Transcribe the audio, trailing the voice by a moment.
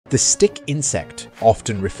The stick insect,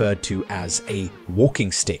 often referred to as a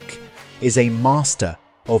walking stick, is a master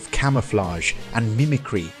of camouflage and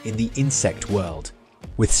mimicry in the insect world.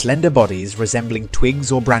 With slender bodies resembling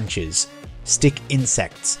twigs or branches, stick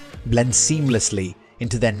insects blend seamlessly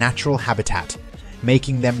into their natural habitat,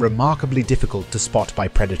 making them remarkably difficult to spot by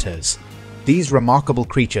predators. These remarkable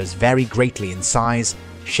creatures vary greatly in size,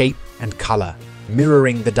 shape, and color,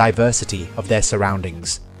 mirroring the diversity of their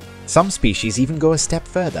surroundings. Some species even go a step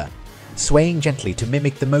further, swaying gently to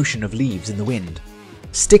mimic the motion of leaves in the wind.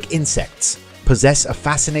 Stick insects possess a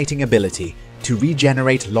fascinating ability to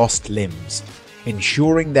regenerate lost limbs,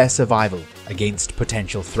 ensuring their survival against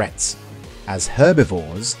potential threats. As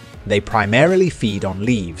herbivores, they primarily feed on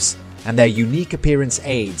leaves, and their unique appearance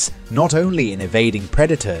aids not only in evading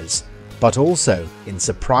predators, but also in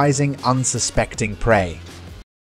surprising unsuspecting prey.